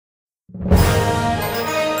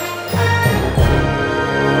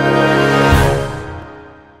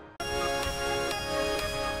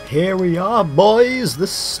Here we are, boys, the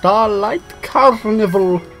Starlight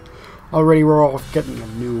Carnival. Already we're off getting a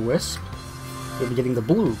new wisp. We'll be getting the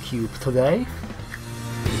blue cube today.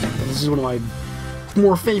 This is one of my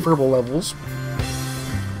more favorable levels.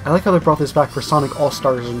 I like how they brought this back for Sonic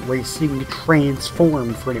All-Stars and Racing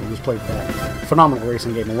Transformed for anyone who's played that. Phenomenal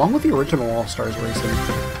racing game, along with the original All-Stars Racing.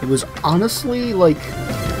 It was honestly,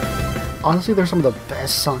 they're some of the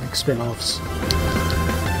best Sonic spin-offs.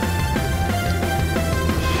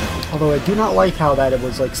 Although I do not like how that it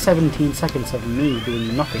was like 17 seconds of me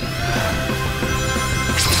doing nothing.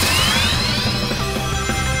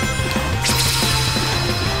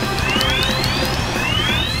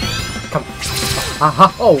 Come.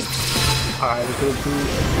 Aha! Oh! I was going to do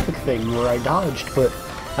a epic thing where I dodged, but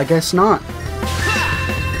I guess not.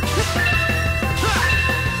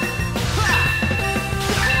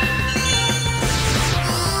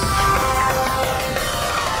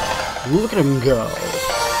 Look at him go.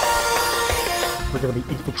 We're gonna be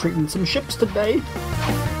infiltrating some ships today.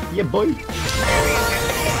 Yeah, boy.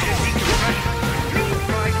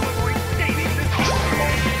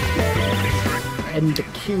 And the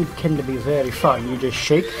cube can be very fun. You just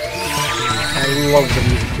shake. I love the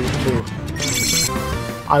music to it too.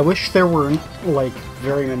 I wish there weren't like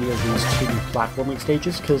very many of these 2D platforming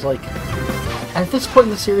stages, because like at this point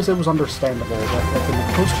in the series it was understandable that like in the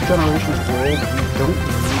post-generations world you don't need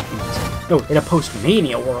these. No, in a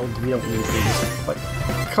post-Mania world we don't need these. But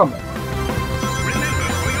come on.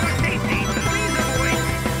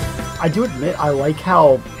 I do admit I like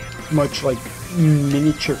how much like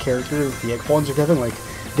miniature characters the Egg-Pawns are getting. Like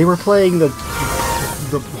they were playing the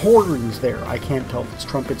horns there. I can't tell if it's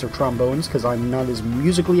trumpets or trombones because I'm not as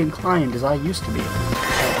musically inclined as I used to be.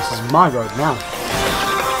 This is my road now.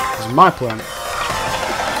 This is my planet.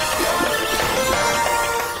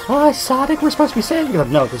 Oh, Sonic, we're supposed to be saving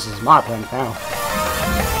them. No, this is my planet now.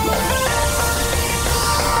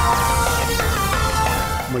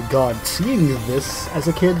 Oh my god, seeing this as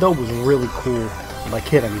a kid though was really cool. By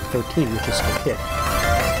kid, I mean 13, which is still a kid.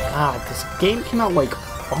 Ah, this game came out like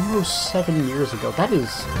almost 7 years ago. That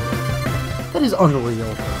is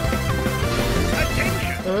unreal.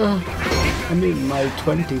 I'm in my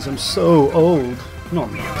 20s. I'm so old. No,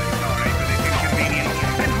 I'm not.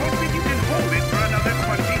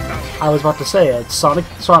 I was about to say it. Sonic,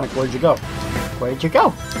 where'd you go? Where'd you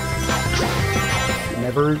go?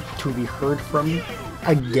 Never to be heard from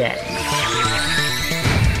again.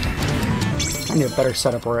 I need a better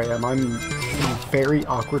setup where I am. I'm in a very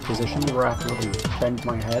awkward position where I have to really bend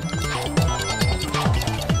my head.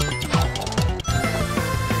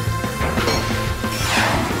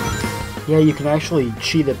 Yeah, you can actually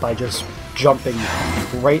cheat it by just jumping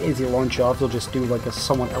right as you launch off. You'll just do like a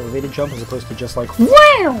somewhat elevated jump as opposed to just like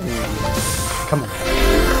wow! Come on.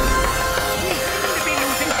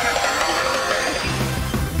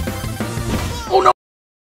 Oh no!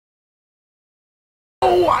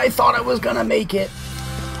 Oh, I thought I was gonna make it.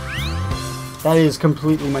 That is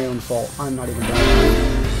completely my own fault. I'm not even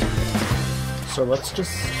done. So let's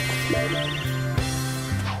just...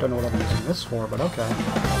 Don't know what I'm using this for, but okay.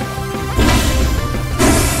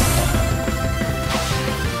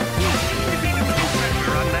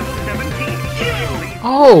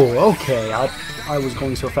 Oh, okay. I was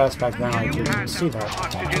going so fast back then I didn't see that.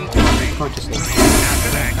 Consciously.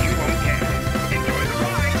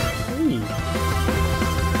 Hey.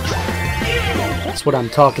 That's what I'm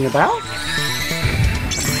talking about.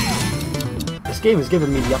 This game has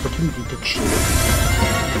given me the opportunity to cheat.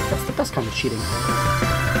 That's the best kind of cheating.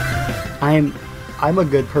 I'm a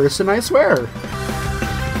good person, I swear.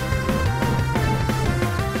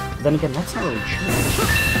 But then again, that's not really true.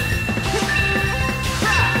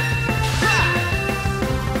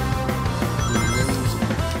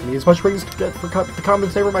 As much rings to get to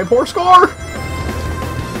compensate for my poor score.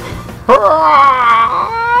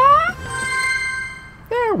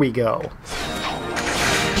 There we go.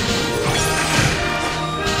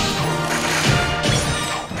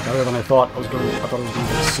 Better than I thought. I thought I was going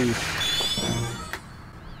to get C.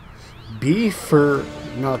 B for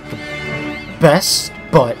not the best,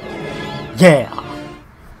 but yeah,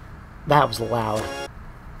 that was loud.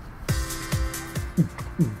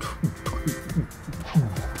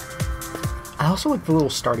 I also like the little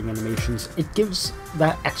starting animations. It gives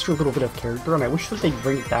that extra little bit of character, and I wish that they'd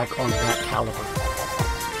bring it back on that caliber.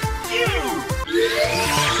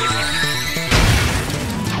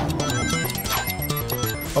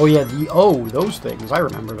 Oh yeah, those things. I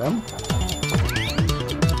remember them.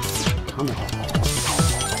 Come on.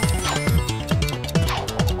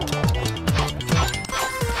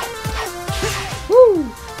 Woo!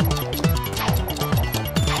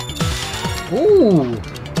 Ooh!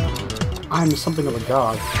 I'm something of a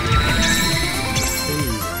god. Hey.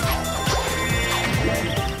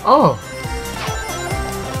 Oh!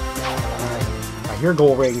 I hear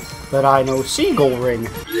gold ring, but I know seagull ring.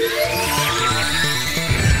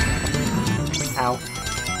 Ow.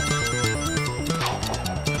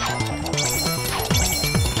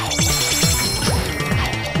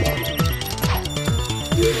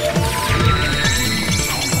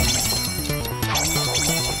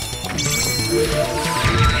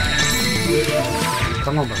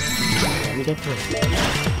 Come on, buddy. Let me get through.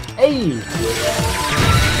 Hey!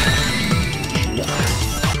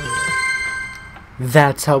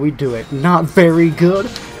 That's how we do it. Not very good,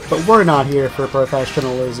 but we're not here for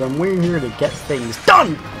professionalism. We're here to get things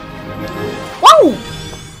done! Woo!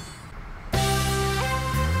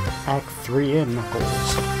 Act 3 in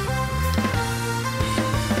Knuckles.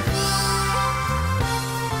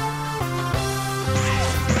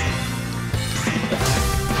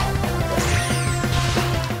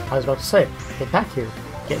 I was about to say, get back here.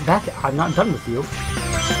 Get back. I'm not done with you.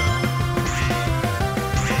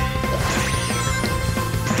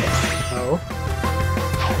 Oh.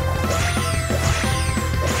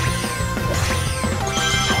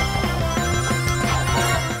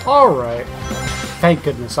 Alright. Thank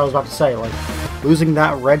goodness. I was about to say, like, losing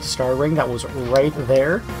that red star ring that was right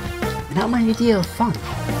there, not my idea of fun.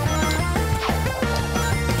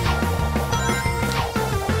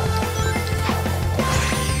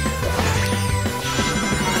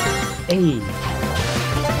 Hey.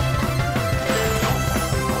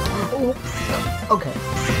 Oh, okay.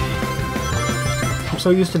 I'm so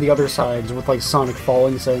used to the other sides with like Sonic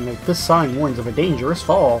falling, saying like this sign warns of a dangerous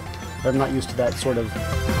fall. But I'm not used to that sort of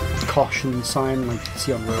caution sign like you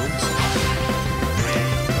see on roads.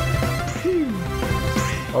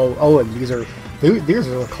 Oh, and these are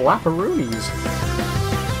Calaparoonies.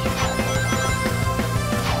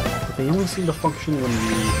 But they only seem to function when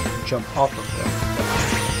you jump off of them.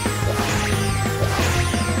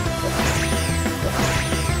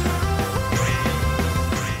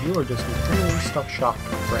 You are just really stuck shocked,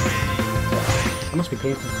 my friend. That must be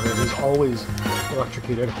painful for him. He's always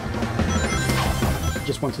electrocuted. He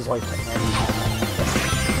just wants his life to end.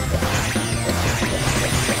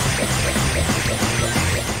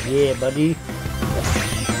 Yeah, buddy.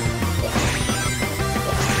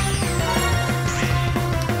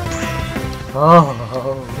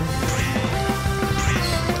 Oh,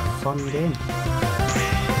 fun game.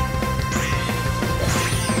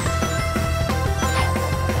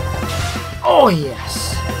 Oh,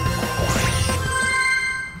 yes!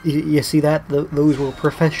 You see that? Those were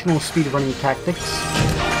professional speedrunning tactics.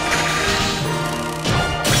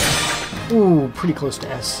 Ooh, pretty close to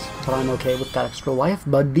S, but I'm okay with that extra life,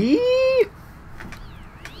 buddy!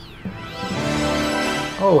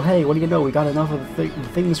 Oh, hey, what do you know? We got enough of the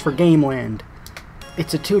things for Gameland.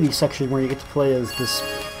 It's a 2D section where you get to play as this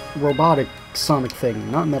robotic Sonic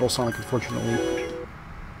thing. Not Metal Sonic, unfortunately.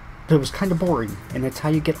 But it was kind of boring, and it's how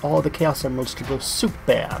you get all the Chaos Emeralds to go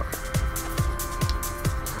super.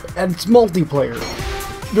 And it's multiplayer.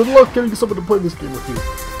 Good luck getting someone to play this game with you.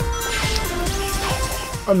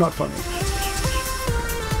 I'm not funny.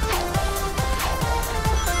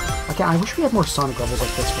 Okay, I wish we had more Sonic levels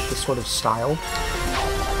like this with this sort of style.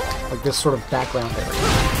 Like this sort of background area.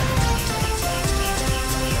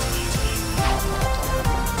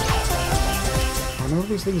 I remember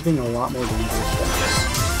these things being a lot more dangerous than this.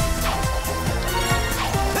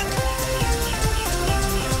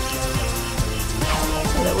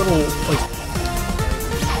 That little, like,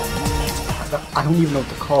 I don't even know what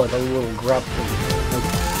to call it, a little grab thing,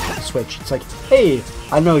 like, switch. It's like, hey,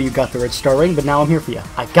 I know you got the red star ring, but now I'm here for you.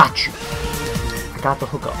 I got you. I got the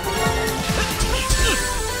hookup.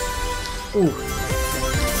 Ooh.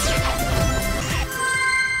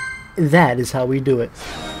 That is how we do it.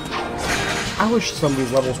 I wish some of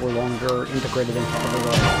these levels were longer, integrated into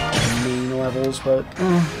other main levels, but,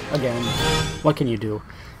 again, what can you do?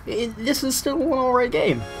 This is still an alright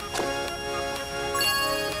game.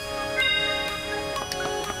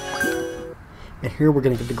 And here we're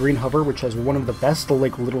gonna get the green hover, which has one of the best,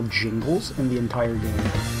 like, little jingles in the entire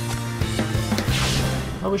game.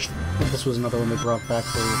 I wish this was another one they brought back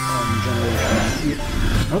for Generation.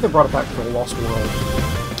 I know they brought it back for Lost World.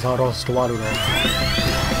 Lost World.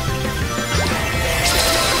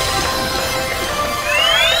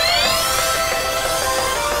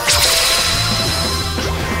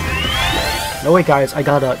 No wait guys, I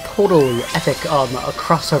got a totally epic a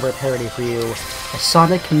crossover parody for you. A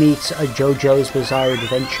Sonic meets a JoJo's Bizarre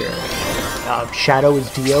Adventure. Shadow is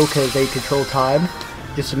Dio because they control time.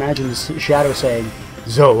 Just imagine Shadow saying,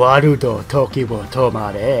 Zowaru do Toki wo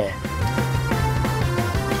tomare.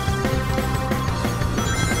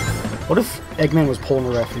 What if Eggman was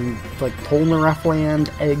Polnareff and like Polnareff land,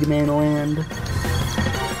 Eggman land?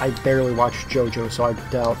 I barely watched JoJo, so I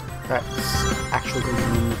doubt that's actually going to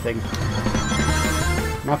mean anything.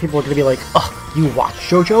 Now people are going to be like, "Oh, you watch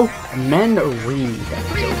JoJo? Men read."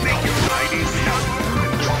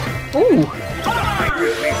 Ooh!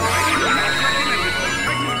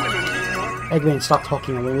 Eggman, stop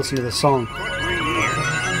talking. I'm going to listen to this song.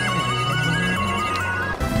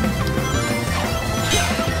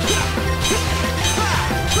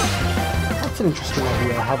 That's an interesting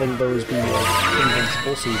idea, having those be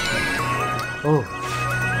invincible so you can... Oh.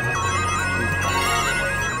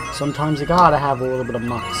 Sometimes you gotta have a little bit of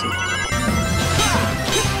moxie.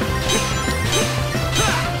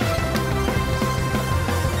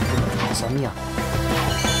 Sign me up.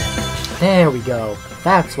 There we go.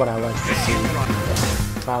 That's what I like to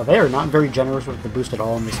see. Wow, they are not very generous with the boost at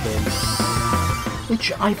all in this game.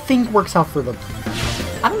 Which I think works out for the...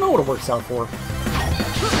 I don't know what it works out for.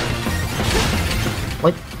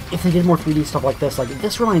 Like, if they did more 3D stuff like this, like,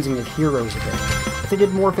 this reminds me of Heroes a bit. If they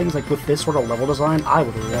did more things like with this sort of level design, I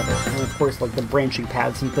would love it. And of course, like, the branching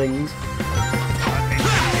paths and things.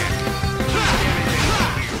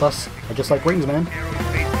 Plus, I just like rings, man.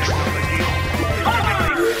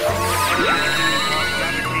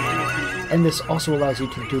 And this also allows you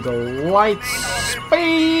to do the light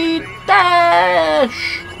speed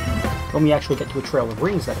dash! When we actually get to a trail of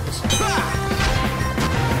rings, that is.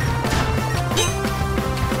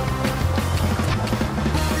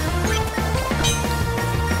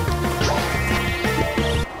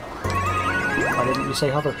 Why didn't you say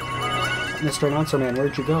hover? Mr. Announcer Man,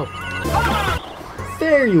 where'd you go?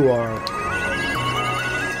 There you are!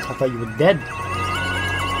 I thought you were dead.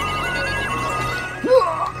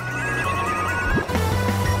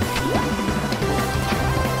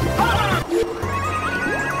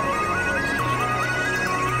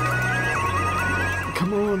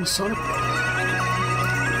 Come on, Sonic.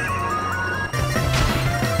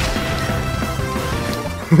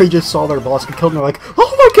 They just saw their boss get killed and they're like,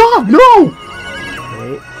 oh my god, no!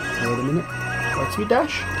 Wait a minute. Light speed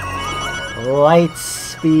dash? Light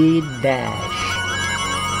speed dash.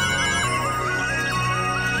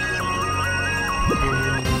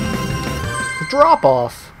 The drop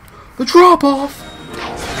off. The drop off!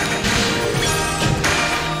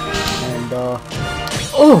 And,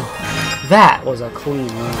 oh! That was a clean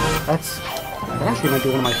run. That actually might be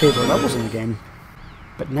one of my favorite levels in the game.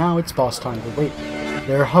 But now it's boss time. But wait,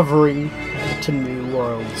 they're hovering to new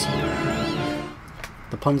worlds.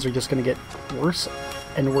 The puns are just gonna get worse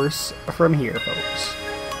and worse from here, folks.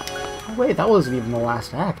 Oh wait, that wasn't even the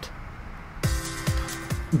last act.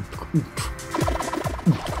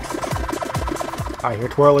 I hear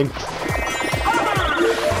twirling.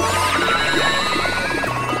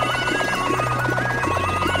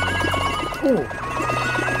 Ooh.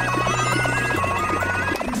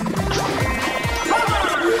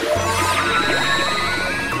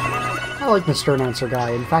 I like Mr. Announcer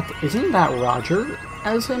Guy. In fact, isn't that Roger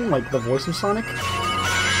as him, like the voice of Sonic? Oh,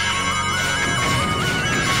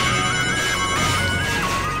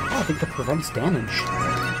 I think that prevents damage.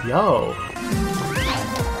 Yo.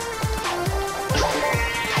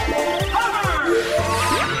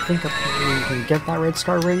 I think that we can get that red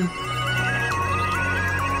star ring.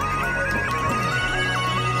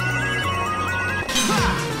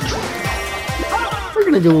 We're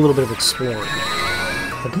gonna do a little bit of exploring.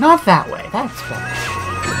 But not that way. That's fun.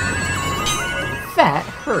 That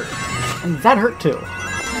hurt. And that hurt too.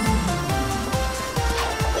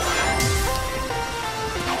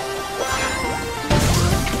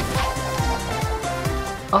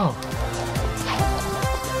 Oh.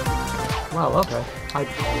 Wow, okay. I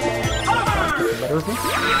get the better of me.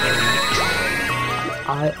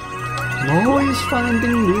 I'm always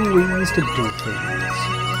finding new ways to do things.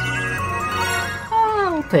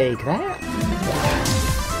 I'll take that.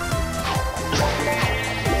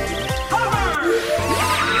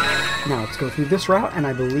 Now let's go through this route, and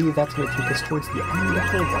I believe that's going to take us towards the end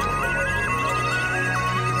of the level.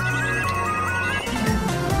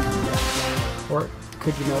 Or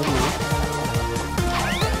could you know not?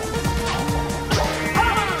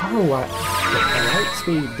 Oh, the light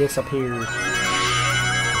speed disappeared.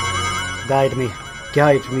 Guide me.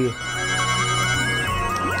 Guide me.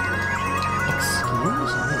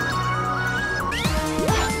 Excuse me.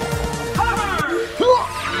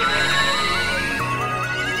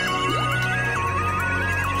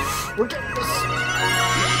 We're getting this.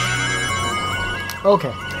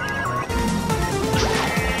 Okay.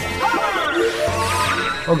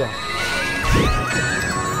 Oh god.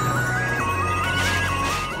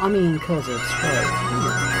 I mean, cause it's right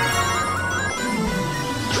here.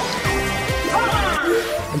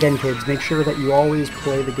 Again, kids, make sure that you always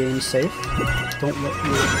play the game safe. Don't let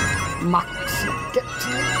your moxie get to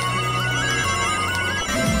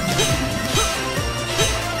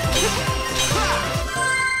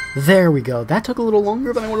you. There we go. That took a little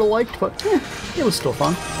longer than I would have liked, but it was still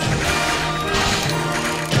fun.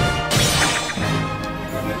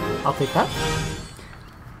 I'll take that.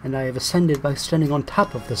 And I have ascended by standing on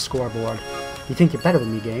top of the scoreboard. You think you're better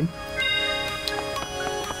than me, game?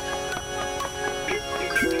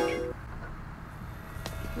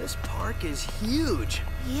 This park is huge.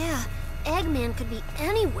 Yeah, Eggman could be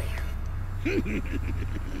anywhere.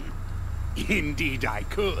 Indeed I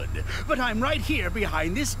could, but I'm right here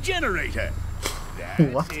behind this generator.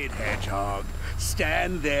 That's What? it, Hedgehog.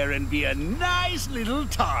 Stand there and be a nice little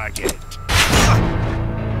target.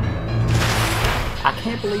 I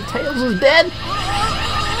can't believe Tails is dead!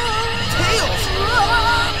 Tails!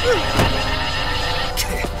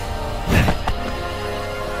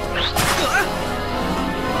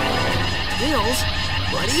 Tails,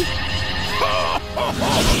 buddy?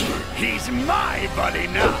 He's my buddy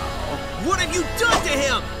now. What have you done to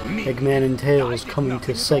him? Eggman and Tails coming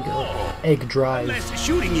to Sega Egg Drive. Unless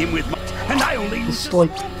shooting him with and I only use It's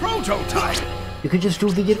like, prototype. you could just do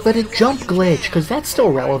the get better jump glitch, because that's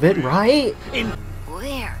still relevant, right?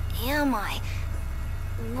 Where am I?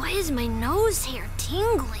 Why is my nose hair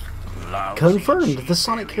tingling? Confirmed, the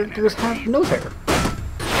Sonic characters have nose hair.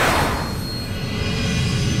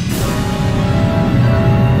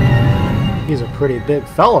 He's a pretty big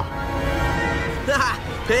fella.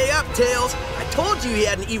 Pay up, Tails. I told you he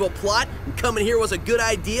had an evil plot, and coming here was a good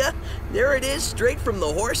idea. There it is, straight from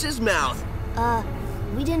the horse's mouth.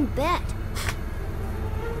 We didn't bet.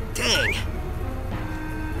 Dang.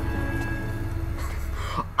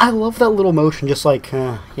 I love that little motion, just like,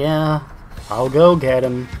 yeah, I'll go get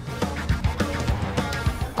him.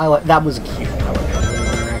 That was cute. I like that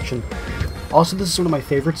little interaction. Also, this is one of my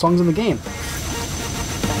favorite songs in the game.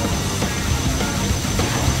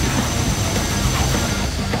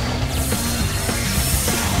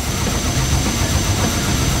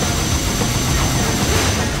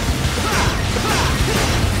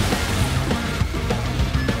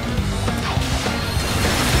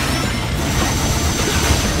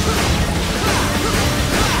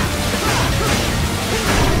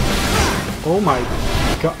 Oh my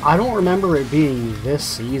god, I don't remember it being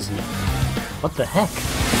this easy. What the heck?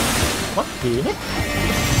 What the heck?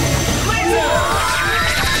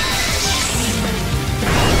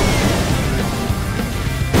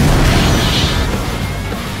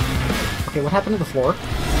 Okay, what happened to the floor?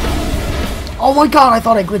 Oh my god, I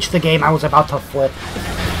thought I glitched the game. I was about to flip.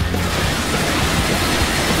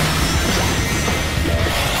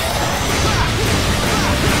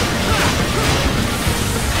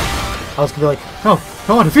 I was gonna be like, no,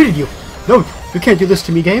 no, I defeated you. No, you can't do this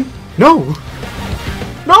to me, game. No.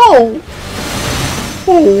 No.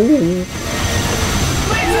 Oh.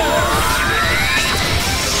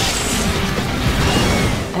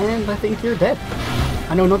 And I think you're dead.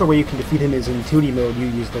 I know another way you can defeat him is in 2D mode. You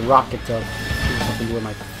use the rocket to do something to him.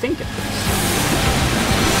 I think it is.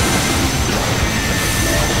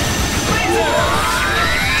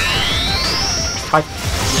 Hi.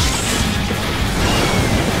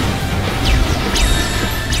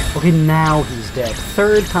 Okay, now he's dead.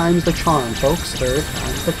 Third time's the charm, folks. Third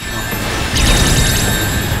time's the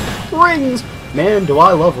charm. Rings! Man, do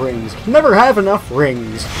I love rings. Never have enough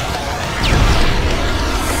rings.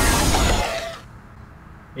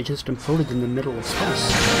 It just imploded in the middle of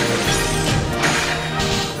space.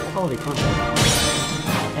 Quality content.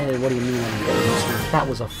 Hey, what do you mean I'm getting this one? That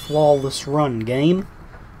was a flawless run, game.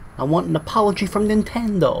 I want an apology from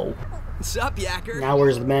Nintendo. What's up, Yacker? Now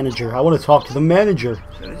where's the manager? I want to talk to the manager.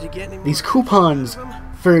 Did you get any These coupons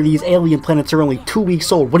for these alien planets are only 2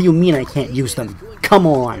 weeks old. What do you mean I can't use them? Come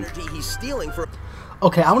on. he's stealing from?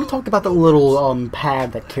 Okay, I want to talk about the little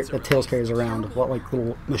pad that Tails carries around. What, like,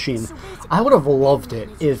 little machine. I would have loved it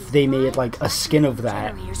if they made, like, a skin of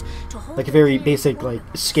that. Like a very basic, like,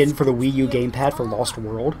 skin for the Wii U gamepad for Lost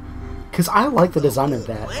World. Because I like the design of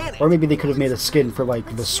that. Or maybe they could have made a skin for,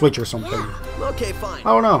 like, the Switch or something. Okay, fine.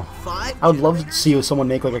 I don't know. 5. I would love to see someone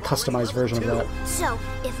make, like, a customized version of that. So,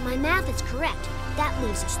 if my math is correct, that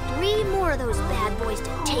leaves us 3 more of those bad boys to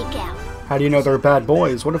take out. How do you know they're bad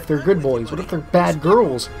boys? What if they're good boys? What if they're bad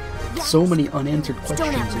girls? So many unanswered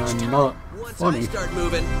questions, and I'm not funny. Once I start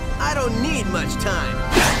moving, I don't need much time.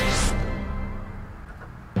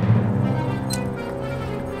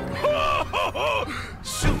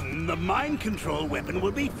 Soon the mind control weapon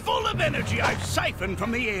will be full of energy I've siphoned from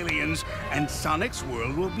the aliens, and Sonic's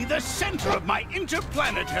world will be the center of my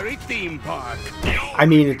interplanetary theme park. I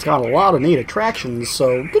mean, it's got a lot of neat attractions,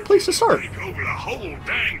 so good place to start. Take over the whole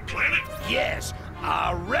dang planet? Yes,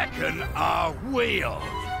 I reckon I will.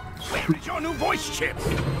 Where is your new voice chip?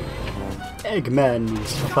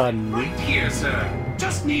 Eggman's fun. Right here, sir.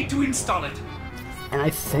 Just need to install it. And I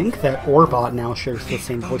think that Orbot now shares the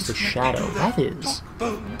same voice as Shadow. That is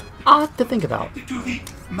odd to think about. To the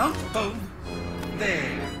mouth bone.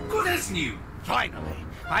 There. Good as new. Finally.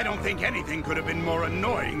 I don't think anything could have been more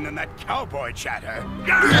annoying than that cowboy chatter.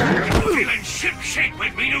 Feeling ship-shape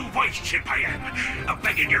with me new voice chip I am.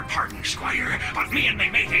 Begging your pardon, Squire, but me and me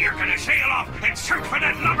matey are gonna sail off and search for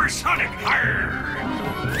that lubber Sonic. Arr!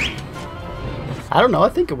 I don't know, I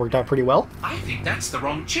think it worked out pretty well. I think that's the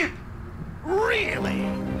wrong chip. Really?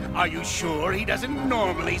 Are you sure he doesn't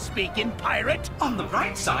normally speak in pirate? On the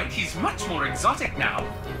bright side, he's much more exotic now.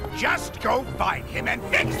 Just go find him and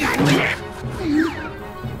fix that!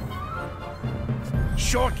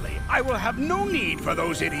 Shortly, I will have no need for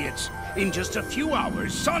those idiots. In just a few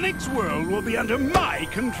hours, Sonic's world will be under my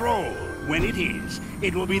control. When it is,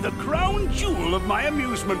 it will be the crown jewel of my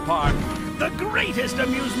amusement park. The greatest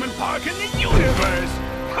amusement park in the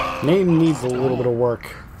universe! Name needs a little bit of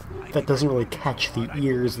work. That doesn't really catch the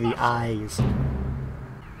ears, the eyes.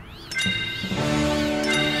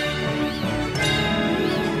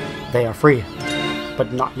 They are free,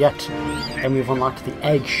 but not yet. And we've unlocked the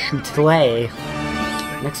egg chute.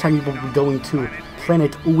 Next time you will be going to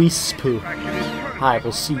Planet Uispu. I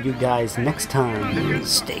will see you guys next time.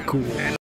 Stay cool.